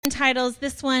Titles.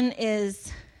 This one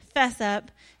is Fess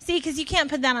Up. See, because you can't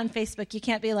put that on Facebook. You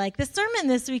can't be like, the sermon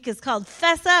this week is called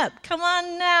Fess Up. Come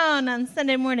on down on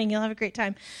Sunday morning. You'll have a great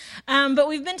time. But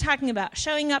we've been talking about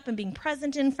showing up and being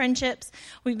present in friendships.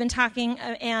 We've been talking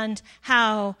and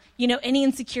how, any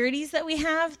insecurities that we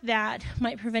have that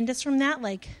might prevent us from that,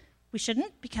 like we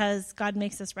shouldn't, because God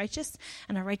makes us righteous,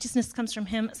 and our righteousness comes from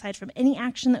Him aside from any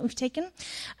action that we've taken.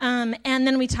 And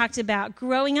then we talked about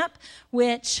growing up,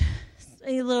 which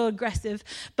a little aggressive,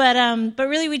 but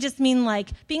really we just mean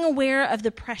like being aware of the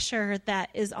pressure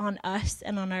that is on us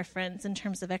and on our friends in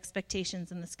terms of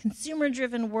expectations in this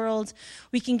consumer-driven world.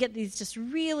 We can get these just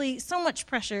really, so much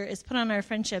pressure is put on our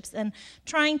friendships, and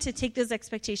trying to take those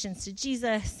expectations to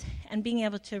Jesus and being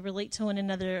able to relate to one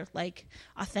another like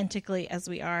authentically as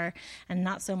we are, and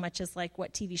not so much as like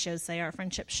what TV shows say our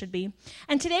friendships should be.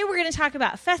 And today we're going to talk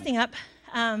about fessing up,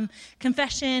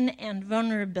 confession and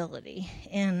vulnerability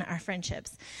in our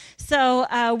friendships. So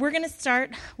we're going to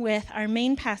start with our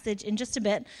main passage in just a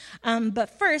bit.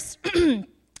 But first,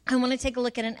 I want to take a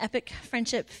look at an epic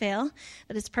friendship fail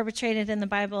that is perpetrated in the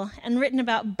Bible and written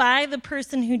about by the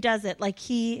person who does it, like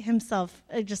he himself.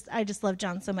 I just love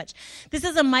John so much. This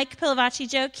is a Mike Pilavachi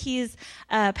joke. He's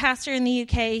a pastor in the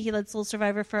UK. He led Soul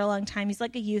Survivor for a long time. He's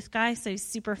like a youth guy, so he's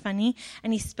super funny.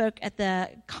 And he spoke at the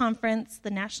conference,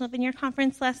 the National Vineyard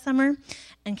Conference last summer.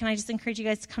 And can I just encourage you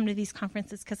guys to come to these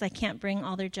conferences, because I can't bring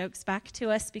all their jokes back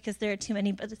to us because there are too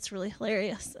many, but it's really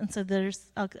hilarious. And so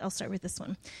I'll start with this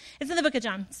one. It's in the book of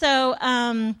John. So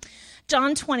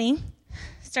John 20,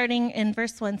 starting in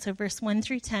verse 1, so verse 1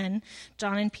 through 10,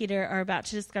 John and Peter are about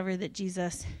to discover that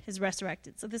Jesus is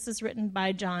resurrected. So this is written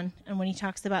by John, and when he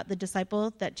talks about the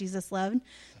disciple that Jesus loved,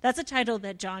 that's a title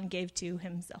that John gave to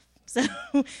himself. So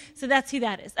that's who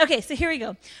that is. Okay, so here we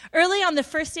go. Early on the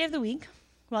first day of the week,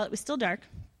 while it was still dark,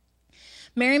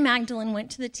 Mary Magdalene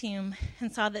went to the tomb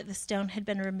and saw that the stone had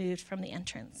been removed from the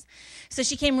entrance. So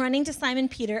she came running to Simon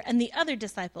Peter and the other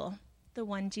disciple, the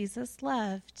one Jesus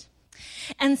loved,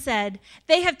 and said,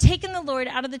 "They have taken the Lord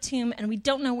out of the tomb, and we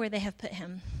don't know where they have put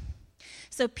him."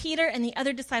 So Peter and the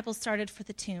other disciple started for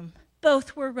the tomb.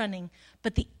 Both were running,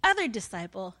 but the other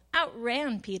disciple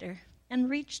outran Peter and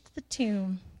reached the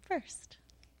tomb first.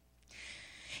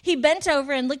 He bent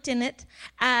over and looked in it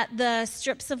at the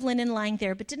strips of linen lying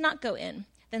there, but did not go in.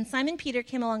 Then Simon Peter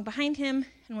came along behind him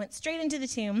and went straight into the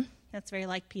tomb. That's very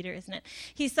like Peter, isn't it?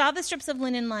 He saw the strips of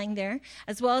linen lying there,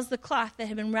 as well as the cloth that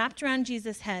had been wrapped around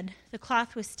Jesus' head. The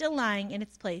cloth was still lying in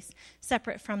its place,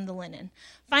 separate from the linen.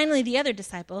 Finally, the other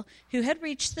disciple, who had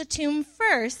reached the tomb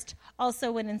first,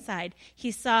 also went inside.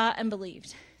 He saw and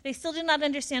believed. They still did not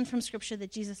understand from Scripture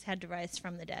that Jesus had to rise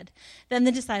from the dead. Then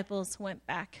the disciples went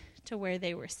back to where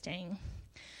they were staying.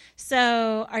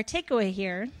 So our takeaway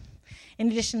here, in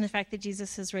addition to the fact that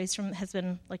Jesus has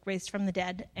been raised from the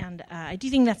dead, and I do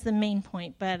think that's the main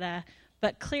point, but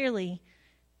clearly,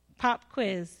 pop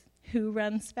quiz, who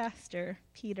runs faster,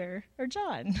 Peter or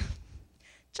John?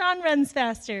 John runs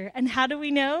faster, and how do we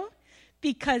know?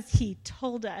 Because he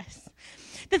told us.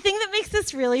 The thing that makes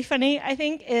this really funny, I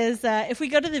think, is if we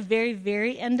go to the very,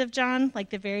 very end of John, like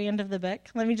the very end of the book,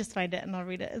 let me just find it and I'll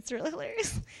read it. It's really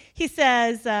hilarious. He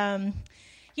says, John,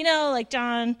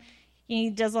 he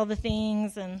does all the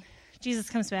things, and Jesus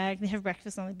comes back, they have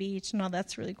breakfast on the beach, and all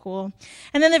that's really cool.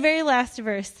 And then the very last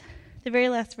verse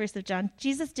of John,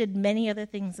 Jesus did many other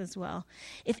things as well.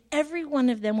 If every one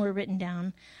of them were written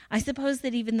down, I suppose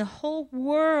that even the whole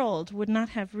world would not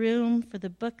have room for the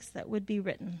books that would be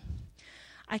written.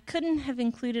 I couldn't have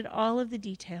included all of the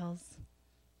details,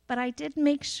 but I did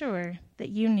make sure that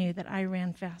you knew that I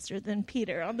ran faster than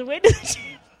Peter on the way to the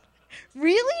gym.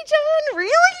 Really, John?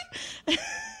 Really?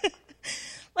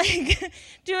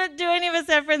 Do any of us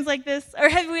have friends like this? Or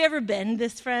have we ever been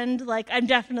this friend? I'm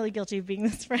definitely guilty of being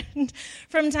this friend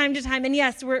from time to time. And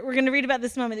yes, we're going to read about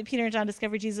this moment that Peter and John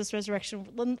discovered Jesus'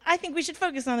 resurrection. I think we should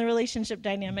focus on the relationship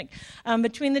dynamic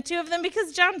between the two of them,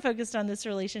 because John focused on this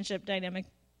relationship dynamic.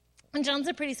 And John's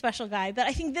a pretty special guy, but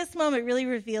I think this moment really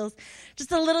reveals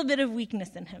just a little bit of weakness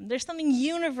in him. There's something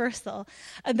universal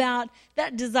about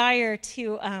that desire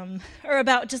to, or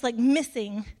about just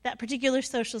missing that particular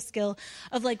social skill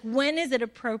of when is it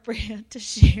appropriate to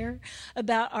share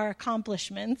about our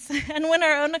accomplishments, and when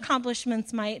our own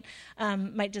accomplishments might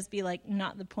just be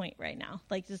not the point right now.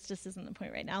 This just isn't the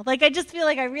point right now. I just feel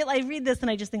I read this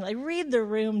and I just think read the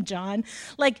room, John.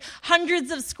 Hundreds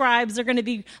of scribes are going to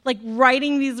be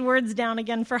writing these words down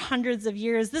again for hundreds of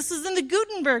years. This is in the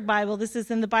Gutenberg Bible. This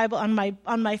is in the Bible on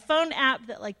my phone app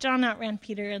that John outran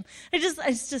Peter, and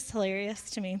it's just hilarious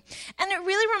to me. And it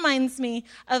really reminds me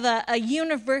of a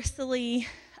universally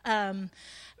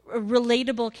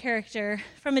relatable character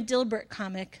from a Dilbert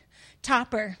comic,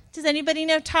 Topper. Does anybody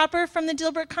know Topper from the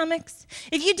Dilbert comics?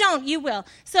 If you don't, you will.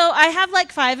 So I have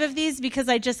like 5 of these because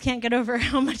I just can't get over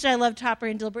how much I love Topper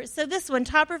and Dilbert. So this one,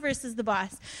 Topper versus the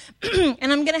boss.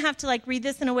 And I'm going to have to like read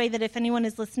this in a way that if anyone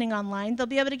is listening online, they'll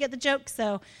be able to get the joke.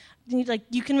 So like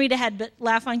you can read ahead, but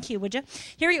laugh on cue, would you?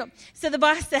 Here we go. So the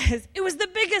boss says, "It was the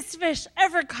biggest fish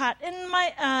ever caught in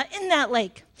that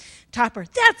lake." Topper,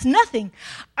 "That's nothing.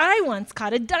 I once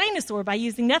caught a dinosaur by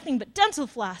using nothing but dental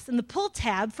floss and the pull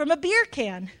tab from a beer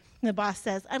can." The boss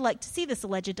says, "I'd like to see this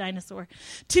alleged dinosaur."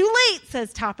 "Too late,"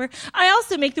 says Topper. "I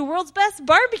also make the world's best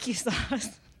barbecue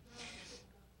sauce."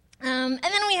 And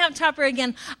then we have Topper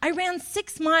again. "I ran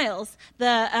 6 miles,"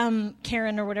 the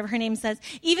Karen or whatever her name says,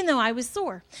 "even though I was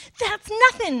sore." "That's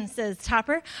nothing," says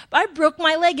Topper. "I broke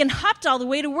my leg and hopped all the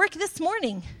way to work this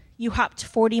morning." "You hopped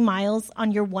 40 miles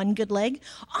on your one good leg?"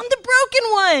 "On the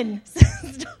broken one,"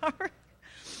 says Topper.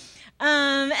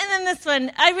 And then this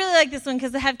one, I really like this one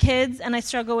because I have kids and I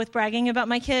struggle with bragging about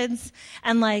my kids,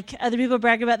 and like other people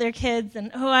brag about their kids,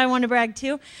 and I want to brag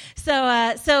too.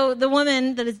 So the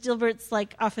woman that is Dilbert's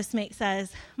like office mate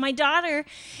says, "My daughter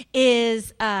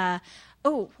is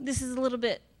this is a little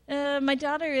bit. My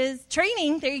daughter is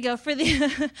training. There you go for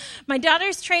the. My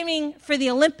daughter's training for the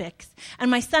Olympics,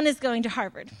 and my son is going to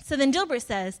Harvard." So then Dilbert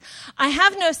says, "I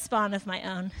have no spawn of my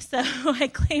own, so I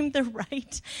claim the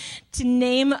right to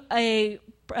name a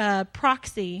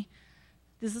proxy."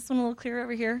 Is this one a little clearer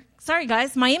over here? Sorry,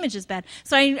 guys, my image is bad.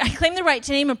 "So I claim the right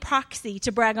to name a proxy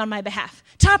to brag on my behalf."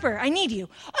 "Topper, I need you."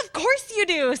 "Of course you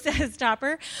do," says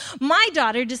Topper. "My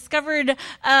daughter discovered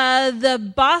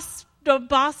the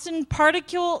Boston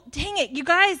particle." Dang it, you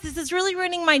guys, this is really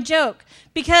ruining my joke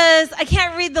because I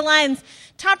can't read the lines.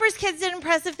 Topper's kids did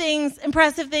impressive things,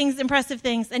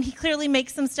 and he clearly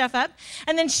makes some stuff up.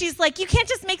 And then she's like, "You can't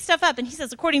just make stuff up." And he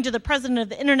says, "According to the president of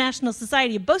the International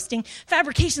Society of Boasting,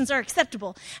 fabrications are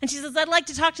acceptable." And she says, "I'd like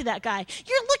to talk to that guy."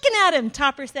 "You're looking at him,"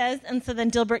 Topper says. And so then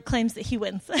Dilbert claims that he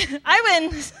wins. "I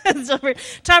win," says Dilbert.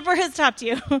 "Topper has topped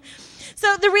you."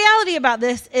 So the reality about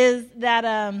this is that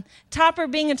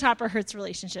being a Topper hurts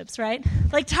relationships, right?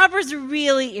 Like Topper's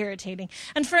really irritating,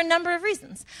 and for a number of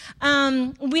reasons.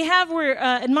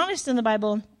 We're admonished in the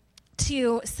Bible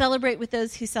to celebrate with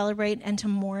those who celebrate and to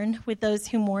mourn with those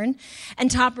who mourn.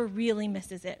 And Topper really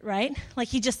misses it, right? Like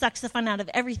he just sucks the fun out of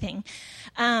everything.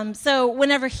 So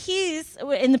whenever he's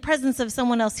in the presence of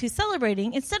someone else who's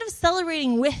celebrating, instead of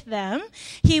celebrating with them,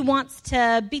 he wants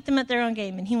to beat them at their own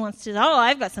game. And he wants to,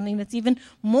 I've got something that's even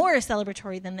more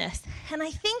celebratory than this. And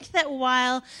I think that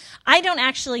while I don't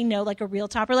actually know like a real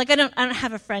Topper, like I don't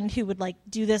have a friend who would like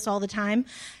do this all the time,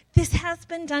 this has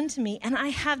been done to me, and I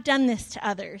have done this to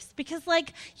others because,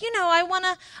 like, I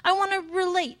wanna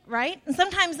relate, right? And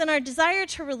sometimes in our desire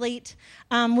to relate,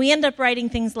 we end up writing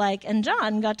things like, "And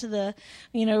John got to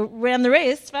ran the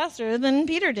race faster than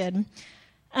Peter did."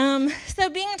 So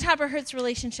being a Topper hurts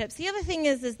relationships. The other thing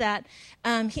is that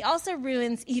he also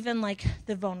ruins even like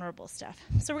the vulnerable stuff.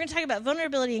 So we're going to talk about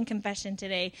vulnerability and confession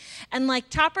today, and like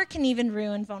Topper can even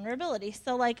ruin vulnerability.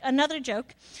 So like another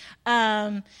joke.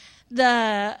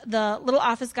 The little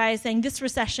office guy is saying, "This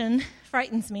recession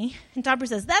frightens me." And Topper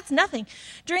says, "That's nothing.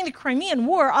 During the Crimean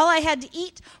War, all I had to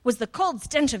eat was the cold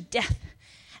stench of death."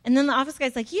 And then the office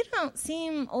guy's like, "You don't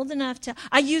seem old enough to..."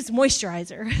 "I use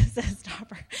moisturizer," says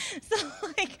Topper.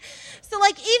 So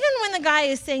even when the guy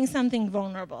is saying something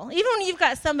vulnerable, even when you've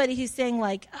got somebody who's saying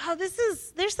like,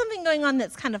 there's something going on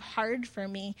that's kind of hard for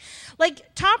me.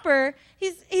 Like Topper,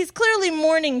 he's clearly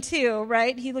mourning too,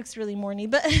 right? He looks really mourny,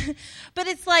 but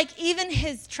it's like even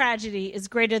his tragedy is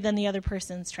greater than the other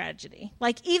person's tragedy.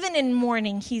 Like even in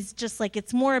mourning, he's just like,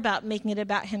 it's more about making it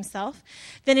about himself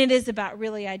than it is about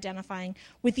really identifying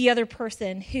with the other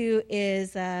person who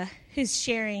is who's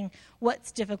sharing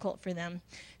what's difficult for them.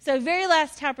 So very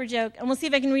last Topper joke, and we'll see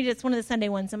if I can read it. It's one of the Sunday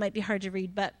ones. It might be hard to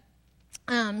read, but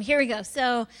here we go.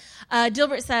 So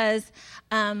Dilbert says,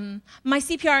 "My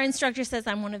CPR instructor says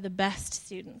I'm one of the best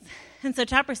students." And so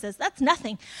Topper says, "That's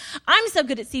nothing. I'm so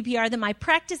good at CPR that my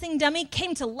practicing dummy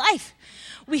came to life.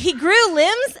 He grew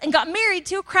limbs and got married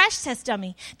to a crash test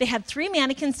dummy. They had 3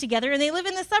 mannequins together, and they live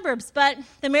in the suburbs. But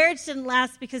the marriage didn't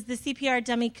last because the CPR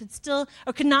dummy could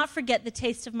not forget the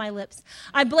taste of my lips.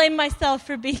 I blame myself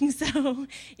for being so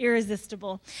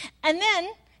irresistible." And then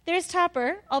there's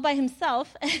Topper all by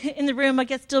himself in the room. I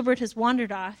guess Dilbert has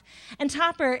wandered off. And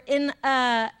Topper, in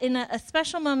a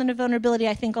special moment of vulnerability,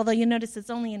 I think, although you notice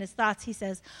it's only in his thoughts, he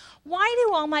says, "Why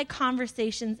do all my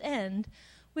conversations end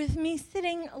with me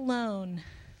sitting alone?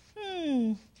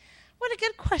 What a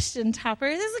good question, Topper.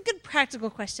 This is a good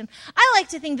practical question. I like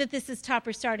to think that this is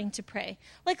Topper starting to pray.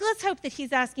 Like, let's hope that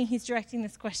he's directing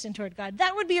this question toward God.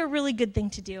 That would be a really good thing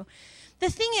to do.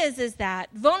 The thing is that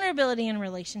vulnerability in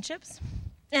relationships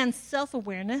and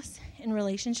self-awareness in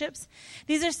relationships,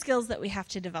 these are skills that we have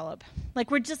to develop. Like,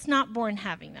 we're just not born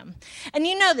having them. And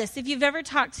you know this. If you've ever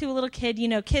talked to a little kid, you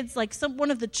know, kids, like,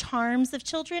 one of the charms of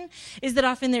children is that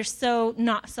often they're so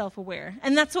not self-aware.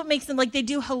 And that's what makes them, like, they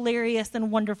do hilarious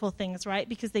and wonderful things, right?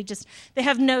 Because they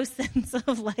have no sense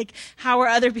of, like, how are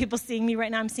other people seeing me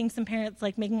right now? I'm seeing some parents,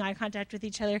 like, making eye contact with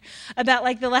each other about,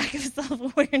 like, the lack of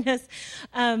self-awareness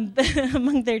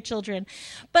among their children.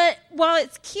 But while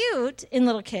it's cute in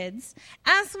little kids,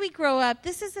 as we grow up,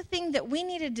 this is a thing that we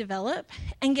need to develop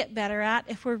and get better at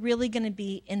if we're really going to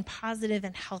be in positive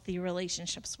and healthy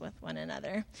relationships with one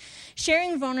another.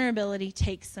 Sharing vulnerability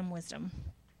takes some wisdom.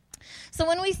 So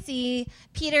when we see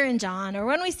Peter and John, or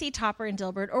when we see Topper and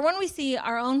Dilbert, or when we see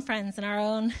our own friends and our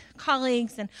own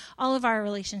colleagues and all of our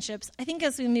relationships, I think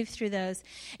as we move through those,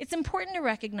 it's important to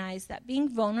recognize that being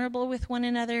vulnerable with one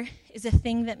another is a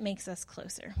thing that makes us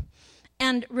closer.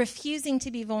 And refusing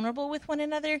to be vulnerable with one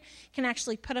another can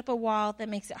actually put up a wall that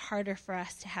makes it harder for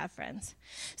us to have friends.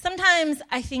 Sometimes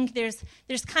I think there's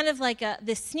kind of like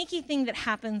this sneaky thing that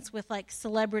happens with like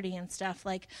celebrity and stuff.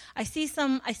 Like I see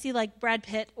like Brad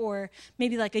Pitt or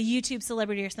maybe like a YouTube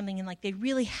celebrity or something, and like they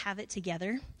really have it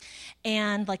together,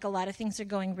 and like a lot of things are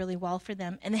going really well for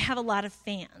them, and they have a lot of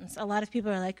fans. A lot of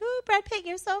people are like, "Ooh, Brad Pitt,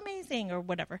 you're so amazing," or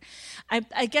whatever.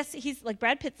 I guess he's like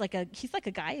Brad Pitt's like he's like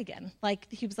a guy again. Like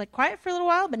he was like quiet for a little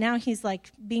while, but now he's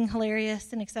like being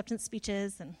hilarious in acceptance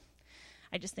speeches, and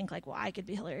I just think like, well, I could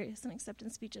be hilarious in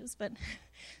acceptance speeches, but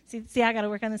see, I got to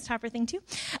work on this Topper thing too.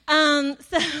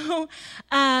 So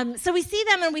we see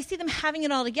them, and we see them having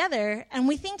it all together, and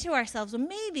we think to ourselves, well,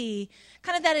 maybe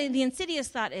kind of that the insidious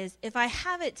thought is, if I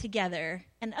have it together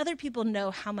and other people know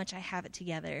how much I have it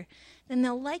together, then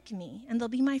they'll like me and they'll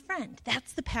be my friend.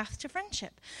 That's the path to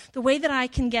friendship. The way that I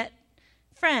can get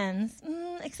friends,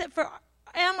 except for,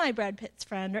 am I Brad Pitt's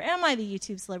friend, or am I the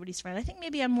YouTube celebrity's friend? I think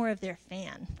maybe I'm more of their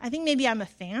fan. I think maybe I'm a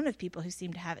fan of people who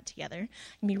seem to have it together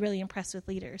and be really impressed with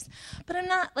leaders. But I'm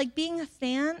not, like, being a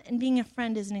fan and being a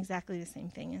friend isn't exactly the same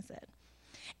thing, is it?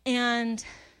 And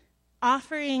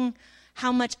offering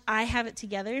how much I have it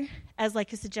together as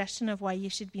like a suggestion of why you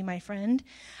should be my friend,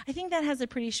 I think that has a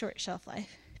pretty short shelf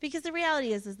life. Because the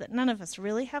reality is that none of us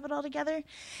really have it all together.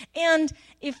 And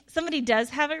if somebody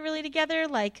does have it really together,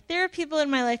 like there are people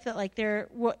in my life that like they're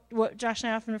what Josh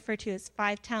and I often refer to as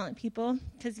 5 talent people,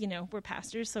 because, you know, we're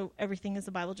pastors, so everything is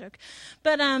a Bible joke.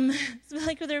 But so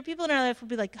like there are people in our life who'll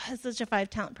be like, oh, such a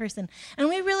 5 talent person. And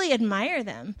we really admire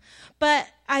them. But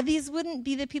these wouldn't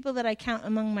be the people that I count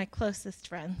among my closest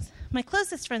friends. My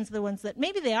closest friends are the ones that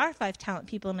maybe they are 5 talent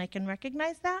people and I can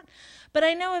recognize that, but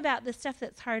I know about the stuff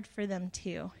that's hard for them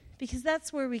too, because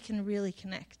that's where we can really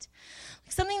connect.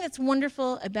 Like something that's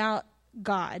wonderful about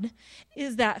God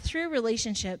is that through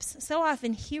relationships, so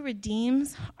often he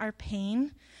redeems our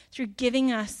pain through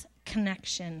giving us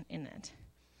connection in it.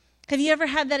 Have you ever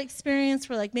had that experience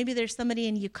where like maybe there's somebody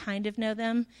and you kind of know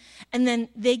them, and then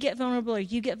they get vulnerable or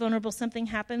you get vulnerable, something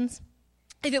happens?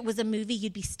 If it was a movie,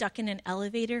 you'd be stuck in an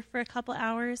elevator for a couple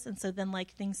hours, and so then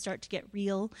like things start to get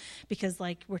real because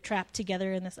like we're trapped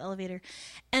together in this elevator.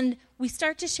 And we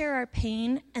start to share our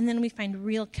pain, and then we find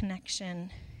real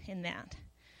connection in that.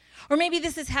 Or maybe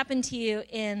this has happened to you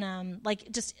in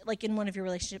just in one of your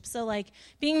relationships. So like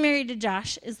being married to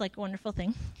Josh is like a wonderful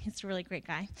thing. He's a really great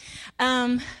guy.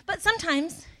 But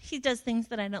sometimes he does things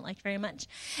that I don't like very much.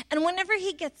 And whenever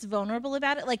he gets vulnerable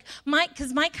about it, like my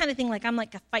kind of thing, like I'm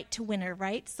like a fight to winner,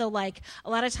 right? So like a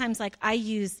lot of times like I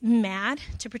use mad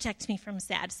to protect me from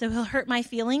sad. So he'll hurt my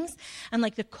feelings, and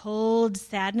like the cold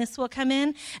sadness will come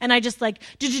in, and I just like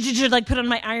put on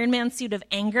my Iron Man suit of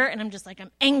anger, and I'm just like,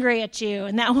 I'm angry at you,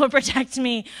 and that will protect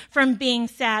me from being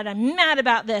sad. I'm mad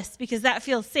about this because that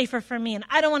feels safer for me, and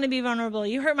I don't want to be vulnerable.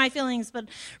 You hurt my feelings, but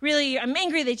really I'm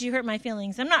angry that you hurt my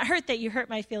feelings. I'm not hurt that you hurt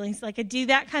my feelings. Like I do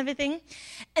that kind of a thing.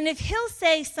 And if he'll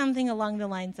say something along the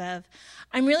lines of,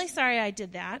 I'm really sorry I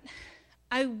did that.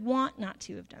 I want not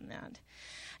to have done that.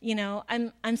 You know,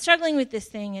 I'm struggling with this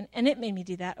thing, and it made me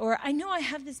do that. Or I know I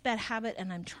have this bad habit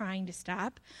and I'm trying to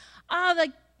stop.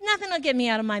 Like nothing will get me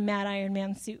out of my mad Iron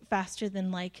Man suit faster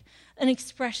than like an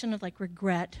expression of like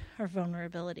regret or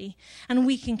vulnerability. And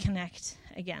we can connect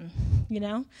again, you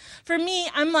know? For me,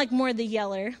 I'm like more the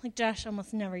yeller. Like Josh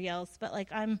almost never yells, but like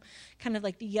I'm kind of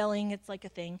like the yelling. It's like a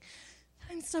thing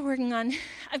I'm still working on.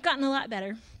 I've gotten a lot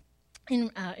better.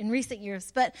 in recent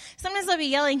years, but sometimes I'll be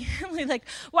yelling, like,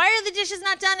 why are the dishes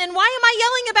not done? And why am I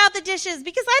yelling about the dishes?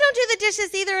 Because I don't do the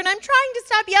dishes either, and I'm trying to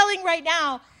stop yelling right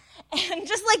now. And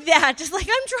just like that, just like,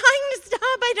 I'm trying to stop,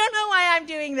 I don't know why I'm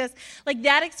doing this. Like,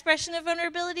 that expression of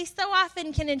vulnerability so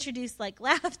often can introduce, like,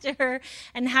 laughter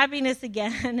and happiness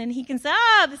again. And he can say,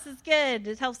 this is good.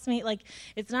 It helps me, like,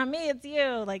 it's not me, it's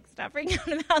you. Like, stop freaking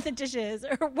out about the dishes,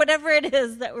 or whatever it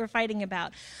is that we're fighting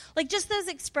about. Like, just those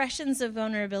expressions of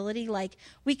vulnerability, like,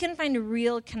 we can find a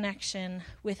real connection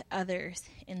with others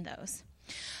in those.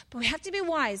 But we have to be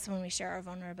wise when we share our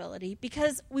vulnerability,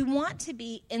 because we want to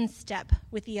be in step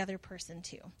with the other person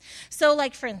too. So,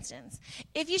 like, for instance,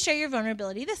 if you share your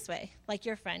vulnerability this way, like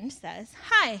your friend says,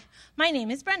 "Hi, my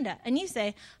name is Brenda." And you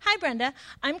say, "Hi, Brenda,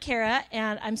 I'm Kara,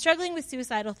 and I'm struggling with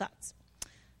suicidal thoughts."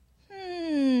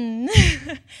 I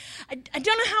don't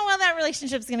know how well that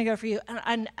relationship is going to go for you.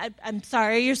 I'm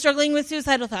sorry you're struggling with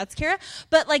suicidal thoughts, Kara,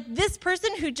 but, like, this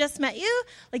person who just met you,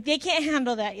 like, they can't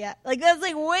handle that yet. Like, that's,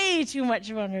 like, way too much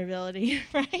vulnerability,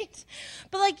 right?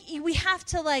 But, like, we have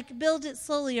to, like, build it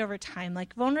slowly over time.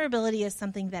 Like, vulnerability is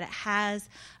something that it has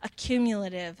a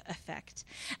cumulative effect.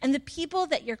 And the people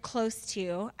that you're close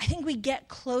to, I think we get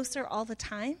closer all the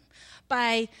time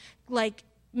by, like,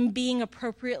 being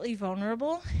appropriately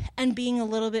vulnerable and being a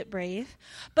little bit brave,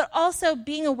 but also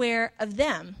being aware of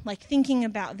them, like thinking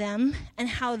about them and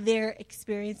how they're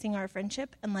experiencing our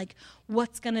friendship, and like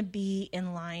what's going to be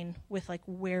in line with like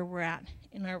where we're at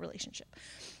in our relationship.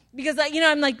 Because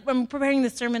I'm preparing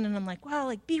this sermon and I'm like, wow,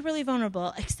 like be really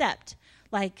vulnerable, except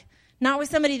like not with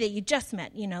somebody that you just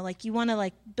met, like you want to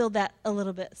like build that a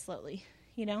little bit slowly.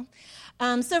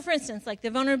 So for instance, like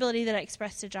the vulnerability that I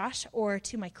express to Josh or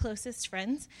to my closest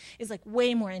friends is like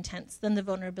way more intense than the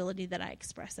vulnerability that I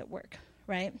express at work,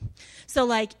 right? So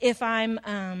like if I'm,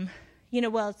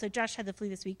 so Josh had the flu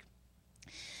this week.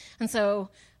 And so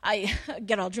I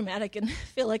get all dramatic and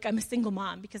feel like I'm a single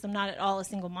mom, because I'm not at all a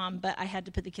single mom, but I had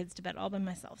to put the kids to bed all by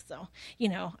myself. So,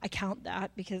 I count that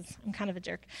because I'm kind of a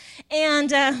jerk. And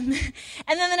then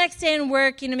the next day in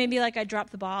work, maybe like I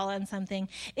dropped the ball on something.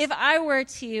 If I were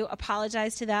to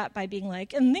apologize to that by being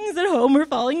like, and things at home are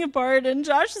falling apart, and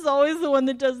Josh is always the one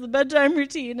that does the bedtime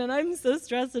routine, and I'm so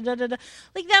stressed, and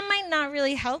like that might not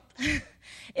really help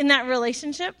in that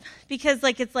relationship, because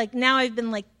like it's like now I've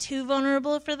been like too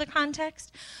vulnerable for the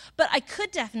context. But I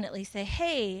could definitely say,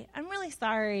 hey, I'm really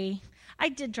sorry. I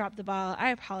did drop the ball. I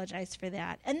apologize for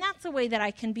that. And that's a way that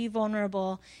I can be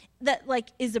vulnerable that like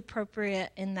is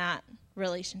appropriate in that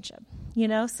relationship,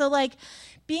 So like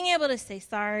being able to say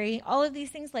sorry, all of these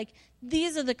things, like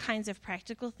these are the kinds of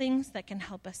practical things that can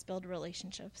help us build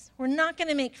relationships. We're not going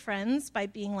to make friends by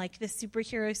being like this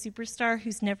superhero superstar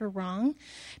who's never wrong,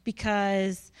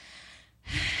 because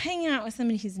hanging out with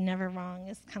somebody who's never wrong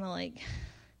is kind of like,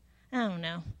 I don't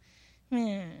know,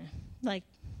 like,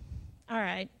 all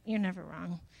right, you're never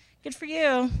wrong. Good for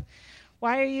you.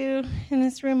 Why are you in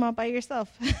this room all by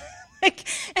yourself? Like,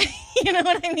 you know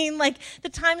what I mean? Like, the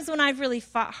times when I've really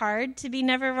fought hard to be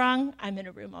never wrong, I'm in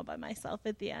a room all by myself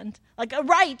at the end. Like,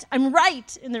 I'm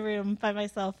right in the room by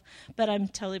myself, but I'm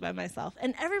totally by myself.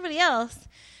 And everybody else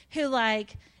who,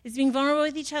 like, is being vulnerable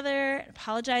with each other,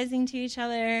 apologizing to each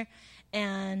other,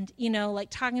 and,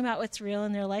 like, talking about what's real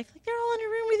in their life, like, they're all in a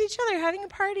room with each other having a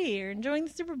party or enjoying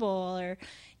the Super Bowl, or,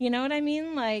 you know what I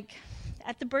mean? Like,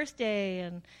 at the birthday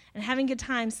and having a good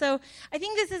time. So I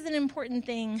think this is an important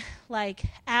thing, like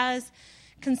as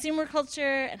consumer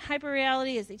culture and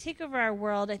hyper-reality, as they take over our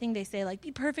world, I think they say, like,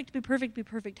 be perfect, be perfect, be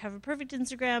perfect, have a perfect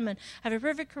Instagram and have a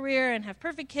perfect career and have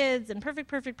perfect kids and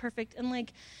perfect. And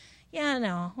like, yeah,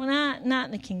 no, we're not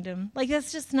in the kingdom. Like,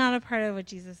 that's just not a part of what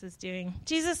Jesus is doing.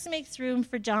 Jesus makes room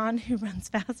for John, who runs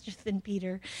faster than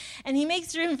Peter. And he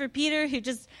makes room for Peter, who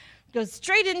just goes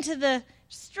straight into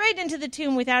the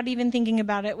tomb without even thinking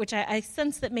about it, which I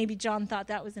sense that maybe John thought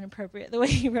that was inappropriate, the way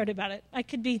he wrote about it.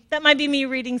 That might be me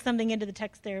reading something into the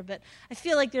text there, but I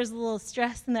feel like there's a little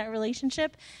stress in that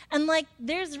relationship. And, like,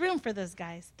 there's room for those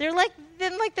guys. They're, like,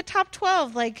 in, like, the top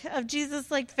 12, like, of Jesus'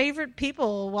 like, favorite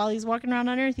people while he's walking around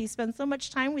on earth. He spends so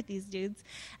much time with these dudes.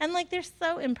 And, like, they're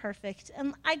so imperfect.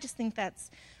 And I just think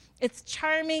it's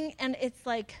charming, and it's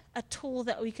like a tool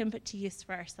that we can put to use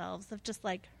for ourselves, of just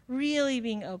like really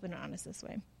being open and honest this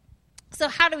way. So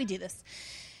how do we do this?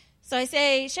 So I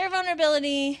say share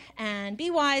vulnerability and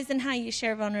be wise in how you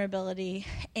share vulnerability.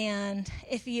 And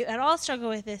if you at all struggle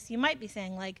with this, you might be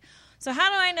saying like, so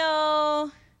how do I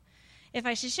know if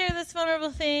I should share this vulnerable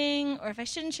thing or if I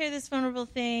shouldn't share this vulnerable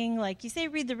thing? Like you say,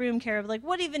 read the room, Kara, but like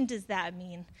what even does that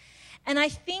mean? And I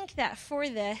think that for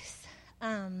this,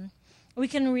 we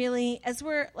can really, as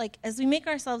we make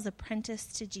ourselves apprentice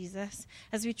to Jesus,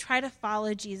 as we try to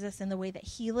follow Jesus in the way that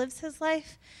he lives his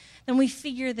life, then we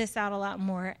figure this out a lot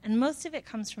more. And most of it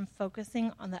comes from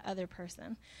focusing on the other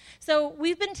person. So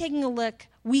we've been taking a look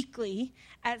weekly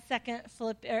at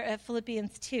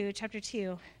Philippians 2, chapter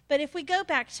 2. But if we go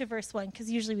back to verse 1, because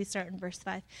usually we start in verse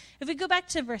 5. If we go back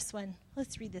to verse 1,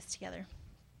 let's read this together.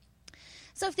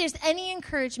 So if there's any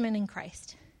encouragement in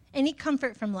Christ, any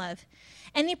comfort from love,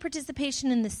 any participation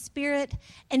in the Spirit,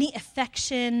 any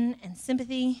affection and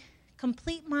sympathy,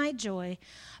 complete my joy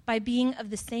by being of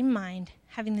the same mind,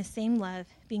 having the same love,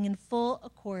 being in full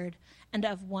accord and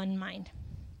of one mind.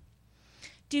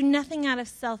 Do nothing out of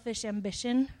selfish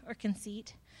ambition or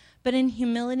conceit, but in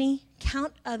humility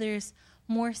count others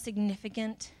more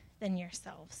significant than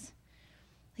yourselves.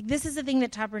 This is the thing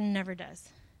that Topper never does.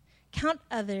 Count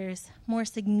others more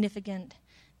significant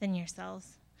than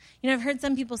yourselves. I've heard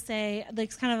some people say,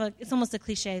 it's almost a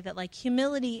cliche that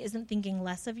humility isn't thinking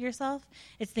less of yourself,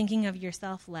 it's thinking of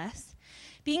yourself less.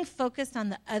 Being focused on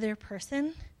the other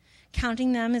person,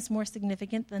 counting them as more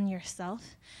significant than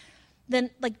yourself, then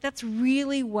that's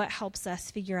really what helps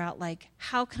us figure out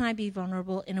how can I be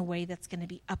vulnerable in a way that's going to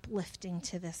be uplifting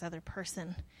to this other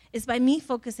person, is by me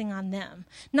focusing on them,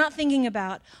 not thinking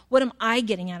about what am I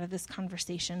getting out of this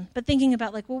conversation, but thinking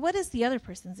about what is the other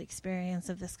person's experience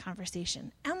of this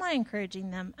conversation? Am I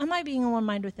encouraging them? Am I being in one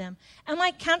mind with them? Am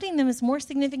I counting them as more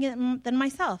significant than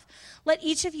myself? Let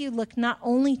each of you look not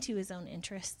only to his own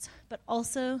interests, but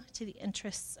also to the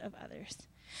interests of others.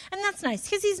 And that's nice,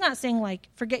 because he's not saying,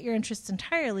 forget your interests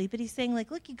entirely, but he's saying,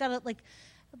 look, you got to,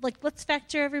 let's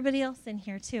factor everybody else in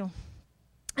here, too.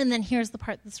 And then here's the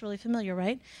part that's really familiar,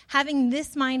 right? Having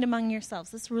this mind among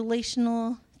yourselves, this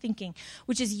relational thinking,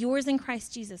 which is yours in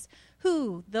Christ Jesus,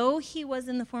 who, though he was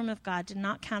in the form of God, did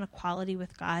not count equality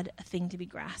with God a thing to be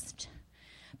grasped,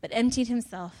 but emptied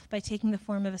himself by taking the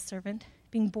form of a servant,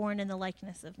 being born in the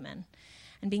likeness of men.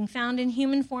 And being found in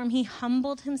human form, he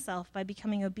humbled himself by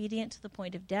becoming obedient to the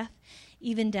point of death,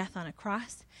 even death on a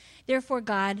cross. Therefore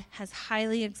God has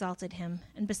highly exalted him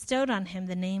and bestowed on him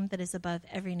the name that is above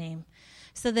every name,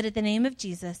 so that at the name of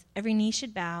Jesus every knee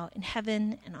should bow in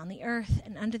heaven and on the earth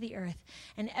and under the earth,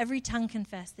 and every tongue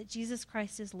confess that Jesus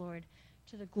Christ is Lord,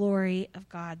 to the glory of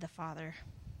God the Father.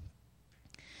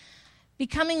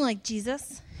 Becoming like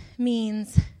Jesus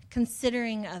means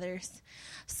considering others.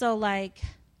 So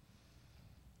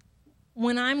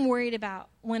when I'm worried about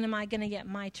when am I going to get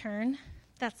my turn,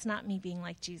 that's not me being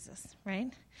like Jesus,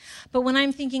 right? But when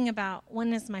I'm thinking about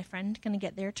when is my friend going to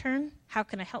get their turn, how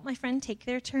can I help my friend take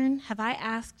their turn? Have I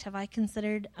asked? Have I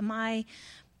considered? Am I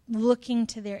looking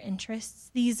to their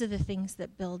interests? These are the things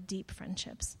that build deep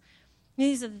friendships.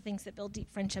 These are the things that build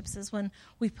deep friendships, is when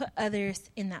we put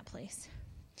others in that place.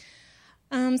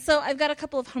 So I've got a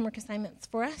couple of homework assignments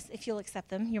for us, if you'll accept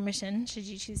them, your mission, should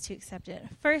you choose to accept it.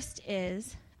 First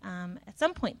is, at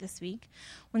some point this week,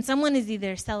 when someone is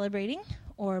either celebrating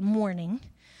or mourning,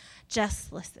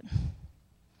 just listen.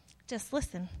 Just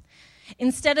listen.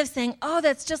 Instead of saying, oh,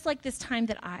 that's just like this time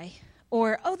that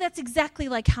or, oh, that's exactly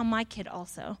like how my kid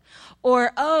also,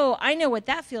 or, oh, I know what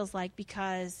that feels like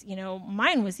because,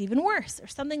 mine was even worse, or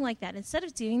something like that. Instead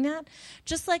of doing that,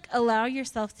 just allow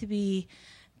yourself to be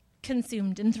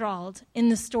consumed, enthralled in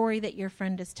the story that your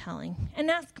friend is telling,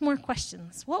 and ask more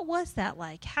questions. What was that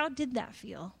like? How did that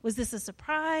feel? Was this a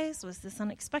surprise? Was this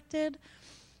unexpected?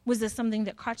 Was this something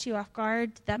that caught you off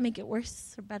guard? Did that make it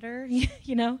worse or better?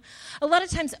 A lot of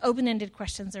times open-ended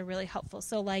questions are really helpful.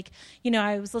 So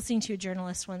I was listening to a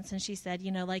journalist once, and she said,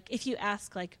 if you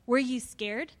ask, were you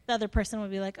scared? The other person would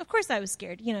be like, of course I was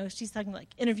scared. She's talking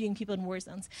interviewing people in war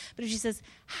zones. But if she says,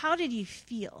 how did you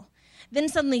feel? Then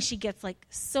suddenly she gets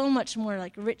so much more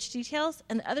rich details,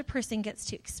 and the other person gets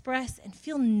to express and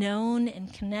feel known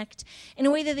and connect in a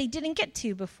way that they didn't get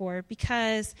to before,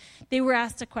 because they were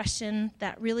asked a question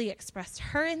that really expressed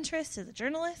her interest as a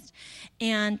journalist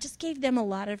and just gave them a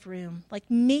lot of room.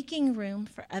 Making room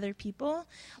for other people,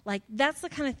 that's the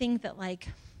kind of thing that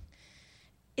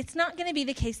it's not going to be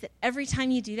the case that every time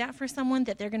you do that for someone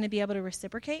that they're going to be able to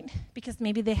reciprocate, because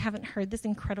maybe they haven't heard this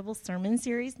incredible sermon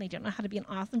series and they don't know how to be an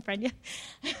awesome friend yet.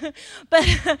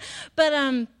 but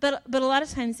a lot of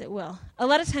times it will. A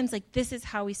lot of times, this is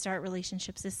how we start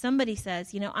relationships, is somebody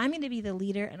says, I'm going to be the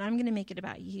leader and I'm going to make it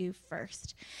about you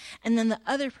first. And then the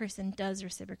other person does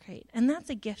reciprocate. And that's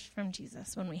a gift from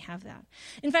Jesus when we have that.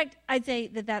 In fact, I'd say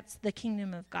that that's the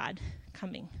kingdom of God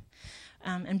coming.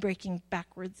 And breaking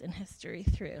backwards in history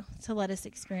through to let us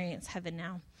experience heaven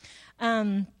now.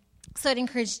 So I'd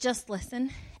encourage just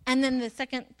listen And then the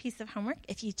second piece of homework,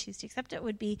 if you choose to accept it,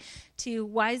 would be to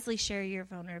wisely share your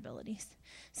vulnerabilities.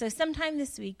 So sometime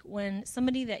this week, when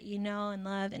somebody that you know and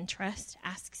love and trust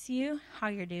asks you how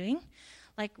you're doing,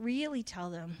 like really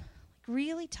tell them.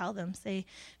 Say,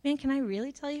 man, can I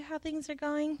really tell you how things are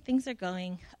going? Things are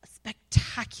going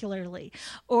spectacularly.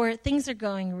 Or things are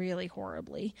going really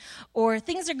horribly. Or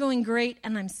things are going great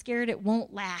and I'm scared it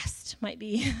won't last, might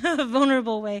be a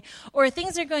vulnerable way. Or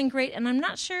things are going great and I'm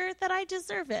not sure that I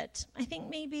deserve it. I think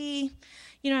maybe,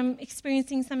 I'm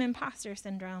experiencing some imposter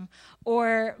syndrome.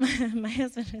 Or my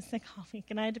husband was sick all week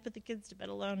and I had to put the kids to bed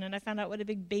alone and I found out what a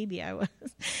big baby I was.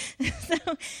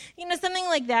 So, something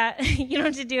like that. You don't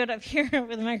have to do it up here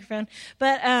with a microphone.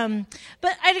 But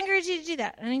I'd encourage you to do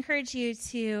that. I'd encourage you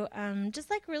to just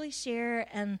really share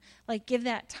and give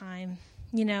that time.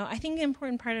 I think the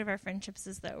important part of our friendships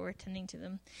is that we're attending to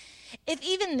them. If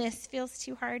even this feels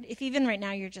too hard, if even right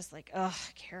now you're just oh,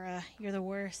 Kara, you're the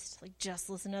worst. Just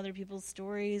listen to other people's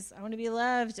stories. I want to be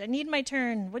loved. I need my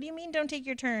turn. What do you mean don't take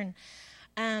your turn?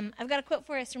 I've got a quote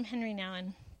for us from Henry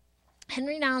Nouwen.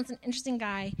 Henry Nouwen's an interesting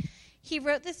guy. He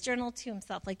wrote this journal to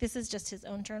himself. This is just his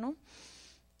own journal.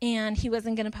 And he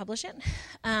wasn't going to publish it.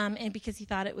 And because he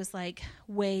thought it was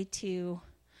way too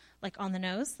on the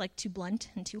nose, too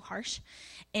blunt and too harsh.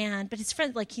 But his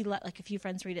friends, he let a few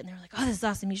friends read it, and they were like, oh, this is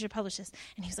awesome, you should publish this.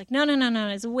 And he was like, no,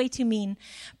 it's way too mean.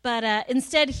 But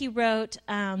instead he wrote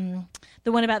the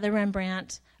one about the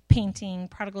Rembrandt painting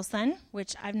Prodigal Son,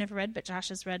 which I've never read, but Josh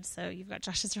has read, so you've got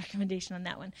Josh's recommendation on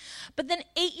that one. But then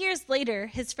 8 years later,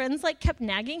 his friends kept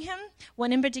nagging him.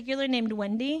 One in particular named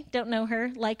Wendy, don't know her,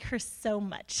 like her so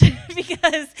much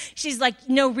because she's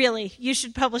no, really, you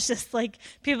should publish this.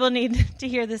 People need to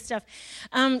hear this stuff.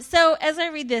 So as I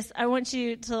read this, I want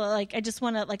you to I just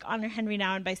want to honor Henry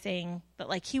Nouwen by saying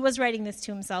that he was writing this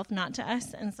to himself, not to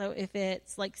us. And so if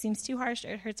it's seems too harsh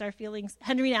or it hurts our feelings,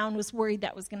 Henry Nouwen was worried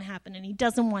that was going to happen, and he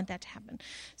doesn't want that to happen.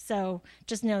 So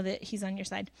just know that he's on your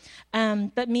side.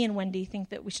 But me and Wendy think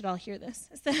that we should all hear this.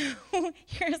 So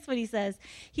here's what he says.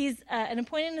 He's at a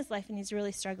point in his life, and he's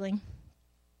really struggling.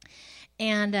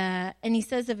 And he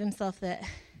says of himself that,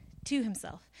 to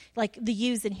himself, the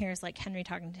yous in here is Henry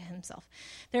talking to himself.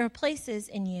 There are places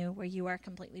in you where you are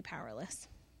completely powerless.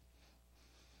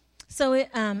 So,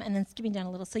 and then skipping down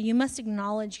a little, so you must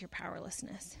acknowledge your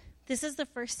powerlessness. This is the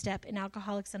first step in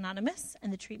Alcoholics Anonymous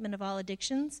and the treatment of all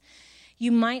addictions.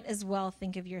 You might as well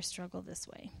think of your struggle this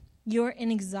way. Your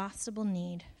inexhaustible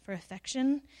need for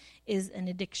affection is an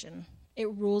addiction. It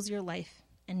rules your life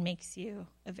and makes you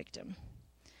a victim.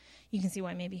 You can see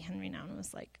why maybe Henry Nouwen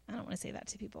was I don't want to say that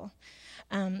to people.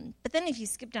 But then if you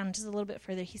skip down just a little bit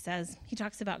further, he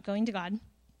talks about going to God.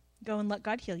 Go and let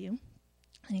God heal you.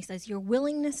 And he says, your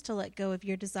willingness to let go of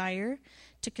your desire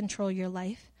to control your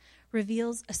life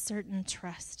reveals a certain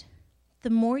trust. The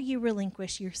more you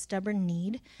relinquish your stubborn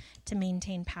need to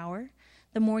maintain power,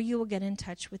 the more you will get in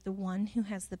touch with the one who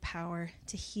has the power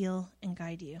to heal and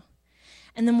guide you.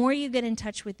 And the more you get in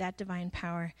touch with that divine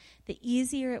power, the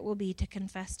easier it will be to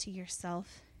confess to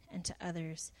yourself and to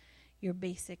others your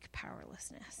basic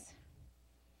powerlessness.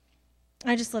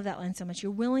 I just love that line so much.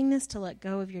 Your willingness to let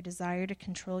go of your desire to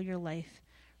control your life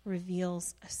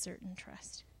reveals a certain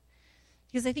trust.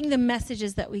 Because I think the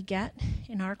messages that we get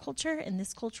in our culture, in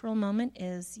this cultural moment,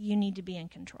 is you need to be in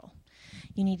control.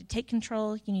 You need to take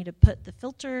control. You need to put the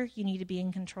filter. You need to be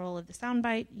in control of the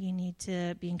soundbite. You need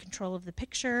to be in control of the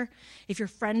picture. If your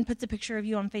friend puts a picture of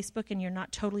you on Facebook and you're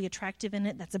not totally attractive in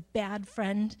it, that's a bad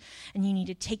friend. And you need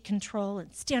to take control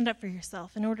and stand up for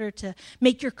yourself in order to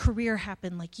make your career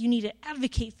happen. You need to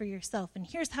advocate for yourself. And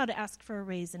here's how to ask for a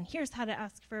raise. And here's how to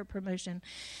ask for a promotion.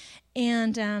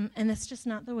 And that's just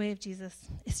not the way of Jesus.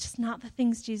 It's just not the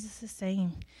things Jesus is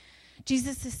saying.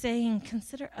 Jesus is saying,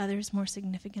 consider others more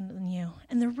significant than you.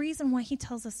 And the reason why he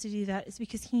tells us to do that is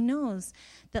because he knows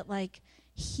that,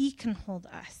 he can hold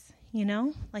us,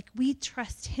 we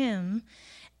trust him,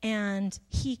 and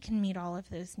he can meet all of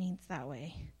those needs that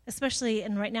way. Especially,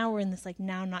 and right now we're in this,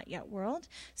 now, not yet world,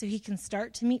 so he can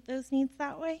start to meet those needs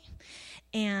that way.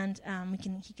 And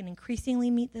he can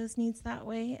increasingly meet those needs that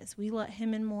way as we let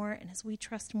him in more and as we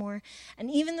trust more.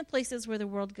 And even the places where the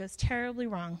world goes terribly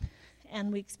wrong,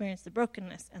 and we experience the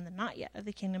brokenness and the not yet of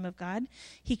the kingdom of God,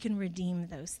 he can redeem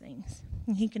those things.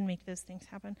 And he can make those things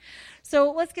happen.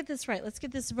 So let's get this right. Let's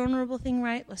get this vulnerable thing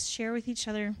right. Let's share with each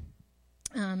other.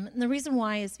 And the reason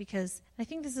why is because I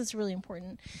think this is really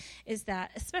important, is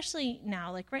that especially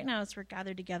now, right now as we're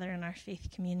gathered together in our faith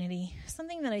community,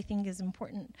 something that I think is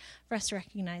important for us to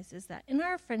recognize is that in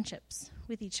our friendships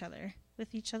with each other,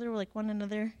 one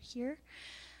another here,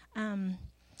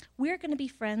 we're going to be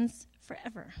friends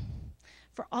forever.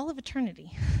 For all of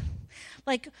eternity.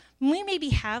 Like, we maybe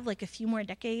have like a few more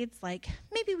decades, like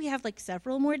maybe we have like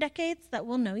several more decades that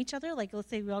we'll know each other. Like, let's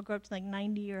say we all grow up to like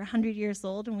 90 or 100 years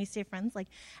old and we stay friends, like,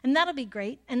 and that'll be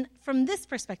great. And from this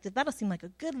perspective, that'll seem like a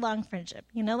good long friendship.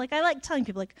 You know, like I like telling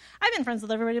people, like, I've been friends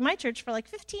with everybody in my church for like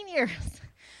 15 years.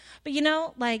 But you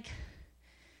know, like,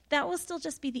 that will still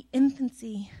just be the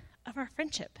infancy of our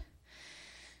friendship.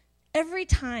 Every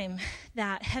time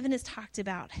that heaven is talked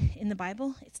about in the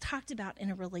Bible, it's talked about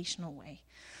in a relational way.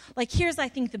 Like, here's, I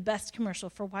think, the best commercial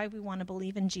for why we want to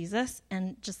believe in Jesus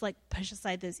and just, like, push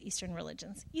aside those Eastern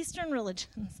religions. Eastern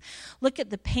religions look at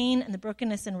the pain and the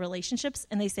brokenness in relationships,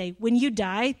 and they say, when you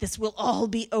die, this will all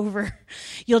be over.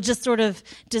 You'll just sort of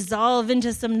dissolve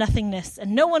into some nothingness,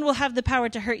 and no one will have the power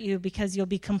to hurt you because you'll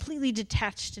be completely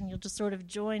detached, and you'll just sort of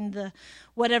join the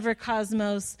whatever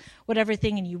cosmos, whatever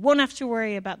thing, and you won't have to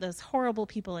worry about those horrible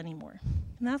people anymore.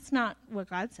 And that's not what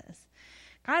God says.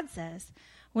 God says,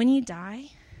 when you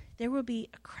die, there will be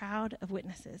a crowd of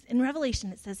witnesses. In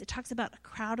Revelation, it talks about a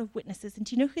crowd of witnesses. And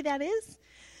do you know who that is?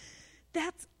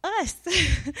 That's us.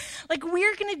 Like,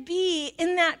 we're going to be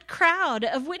in that crowd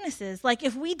of witnesses. Like,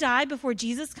 if we die before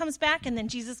Jesus comes back and then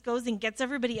Jesus goes and gets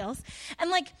everybody else.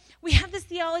 And, like, we have this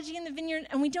theology in the Vineyard,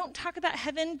 and we don't talk about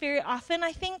heaven very often,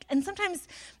 I think. And sometimes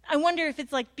I wonder if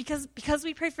it's, like, because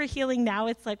we pray for healing now,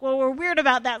 it's like, well, we're weird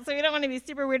about that, so we don't want to be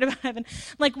super weird about heaven.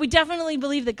 Like, we definitely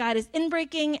believe that God is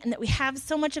inbreaking and that we have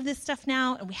so much of this stuff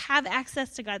now, and we have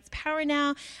access to God's power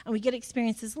now, and we get to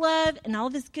experience his love, and all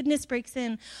of his goodness breaks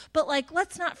in. But, like,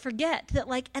 let's not forget that,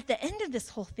 like, at the end of this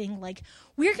whole thing, like,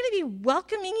 we're going to be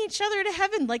welcoming each other to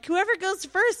heaven. Like, whoever goes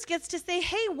first gets to say,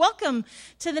 hey, welcome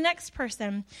to the next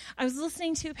person. I was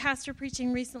listening to a pastor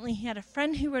preaching recently. He had a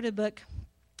friend who wrote a book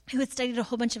who had studied a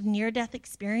whole bunch of near-death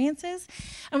experiences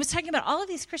and was talking about all of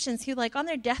these Christians who, like, on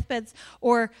their deathbeds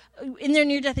or in their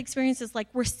near-death experiences,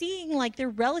 like, were seeing, like, their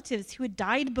relatives who had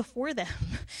died before them.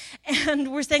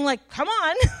 And we're saying, like, come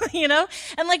on, you know?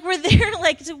 And, like, we're there,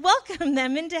 like, to welcome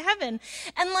them into heaven.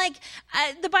 And, like,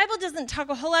 the Bible doesn't talk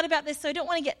a whole lot about this, so I don't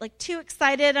want to get, like, too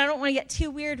excited. I don't want to get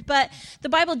too weird. But the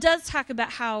Bible does talk about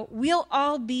how we'll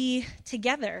all be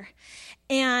together.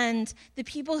 And the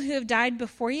people who have died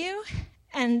before you,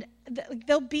 and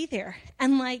they'll be there.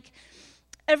 And, like,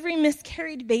 every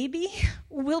miscarried baby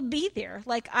will be there.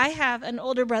 Like, I have an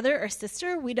older brother or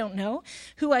sister, we don't know,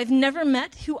 who I've never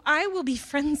met, who I will be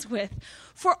friends with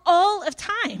for all of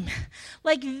time.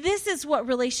 Like, this is what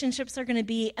relationships are going to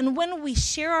be. And when we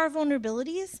share our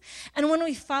vulnerabilities and when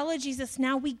we follow Jesus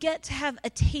now, we get to have a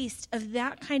taste of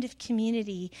that kind of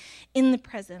community in the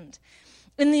present.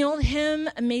 In the old hymn,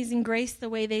 Amazing Grace, the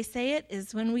way they say it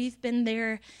is when we've been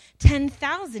there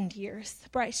 10,000 years,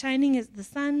 bright shining as the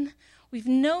sun, we've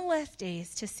no less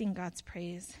days to sing God's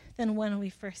praise than when we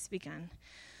first begun.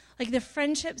 Like, the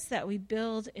friendships that we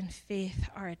build in faith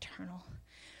are eternal.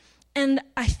 And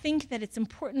I think that it's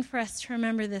important for us to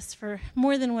remember this for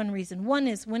more than one reason. One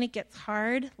is when it gets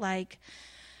hard, like,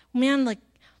 man, like,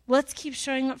 let's keep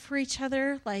showing up for each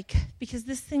other, like, because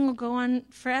this thing will go on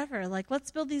forever. Like, let's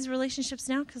build these relationships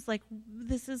now because, like,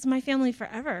 this is my family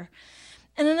forever.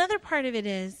 And another part of it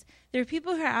is there are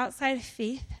people who are outside of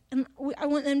faith, and I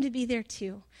want them to be there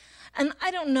too. And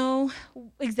I don't know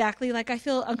exactly, like, I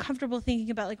feel uncomfortable thinking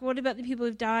about, like, what about the people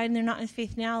who've died and they're not in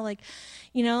faith now? Like,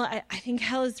 you know, I think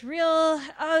hell is real.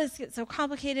 Oh, this gets so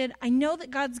complicated. I know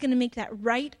that God's going to make that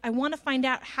right. I want to find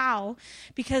out how,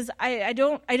 because I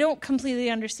don't completely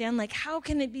understand, like, how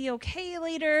can it be okay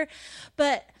later?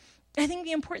 But I think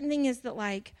the important thing is that,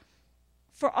 like,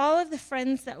 for all of the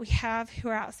friends that we have who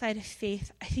are outside of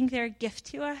faith, I think they're a gift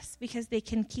to us because they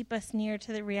can keep us near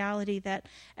to the reality that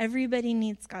everybody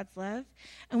needs God's love,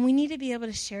 and we need to be able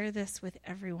to share this with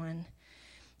everyone.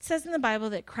 It says in the Bible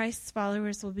that Christ's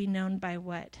followers will be known by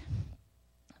what?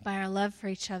 By our love for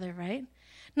each other, right?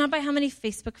 Not by how many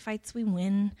Facebook fights we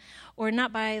win, or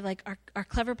not by, like, our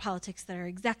clever politics that are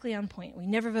exactly on point. We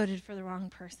never voted for the wrong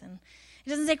person. It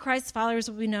doesn't say Christ's followers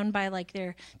will be known by, like,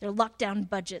 their lockdown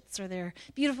budgets or their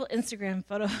beautiful Instagram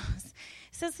photos. It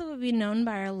says that we'll be known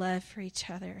by our love for each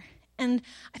other. And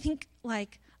I think,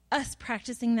 like, us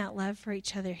practicing that love for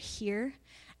each other here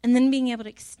and then being able to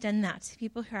extend that to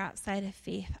people who are outside of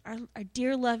faith, our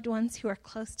dear loved ones who are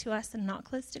close to us and not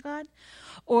close to God,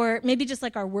 or maybe just,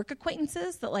 like, our work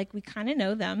acquaintances that, like, we kind of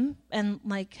know them, and,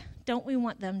 like, don't we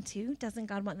want them to? Doesn't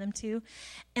God want them to?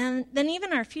 And then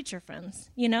even our future friends,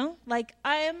 you know? Like,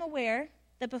 I am aware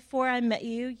that before I met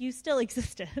you, you still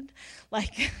existed.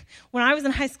 Like when I was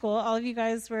in high school, all of you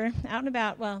guys were out and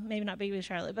about. Well, maybe not Baby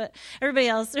Charlotte, but everybody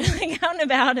else was like out and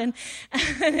about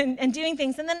and doing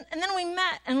things. And then we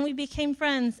met and we became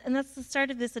friends, and that's the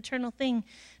start of this eternal thing.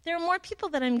 There are more people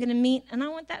that I'm going to meet, and I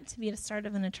want that to be the start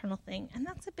of an eternal thing. And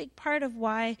that's a big part of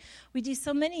why we do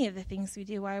so many of the things we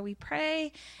do, why we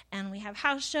pray, and we have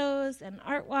house shows and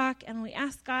art walk, and we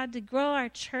ask God to grow our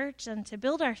church and to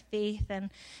build our faith and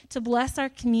to bless our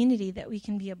community, that we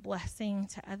can be a blessing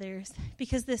to others.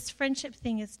 Because this friendship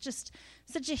thing is just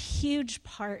such a huge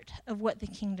part of what the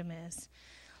kingdom is.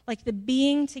 Like the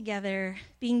being together,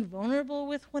 being vulnerable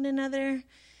with one another,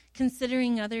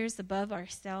 considering others above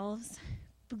ourselves,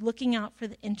 looking out for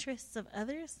the interests of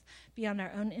others beyond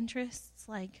our own interests.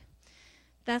 Like,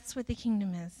 that's what the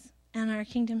kingdom is. And our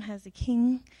kingdom has a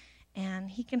king, and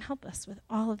he can help us with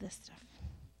all of this stuff.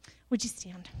 Would you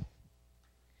stand?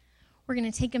 We're going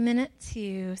to take a minute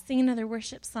to sing another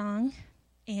worship song,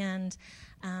 and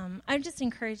I just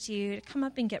encourage you to come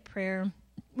up and get prayer.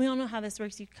 We all know how this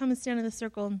works. You come and stand in the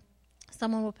circle.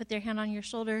 Someone will put their hand on your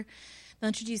shoulder. They'll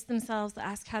introduce themselves,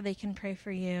 ask how they can pray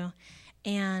for you.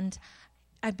 And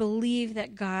I believe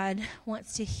that God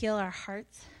wants to heal our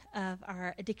hearts of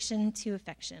our addiction to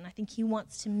affection. I think he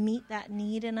wants to meet that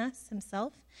need in us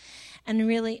himself and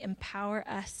really empower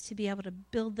us to be able to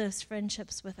build those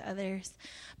friendships with others,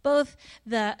 both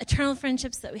the eternal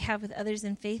friendships that we have with others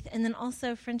in faith, and then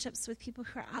also friendships with people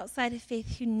who are outside of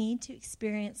faith who need to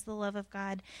experience the love of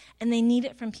God, and they need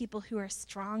it from people who are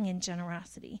strong in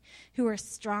generosity, who are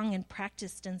strong and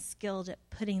practiced and skilled at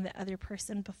putting the other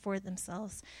person before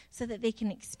themselves so that they can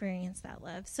experience that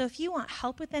love. So if you want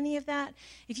help with any of that,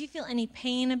 if you feel any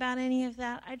pain about any of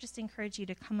that, I just encourage you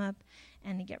to come up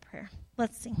and to get prayer.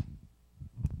 Let's sing.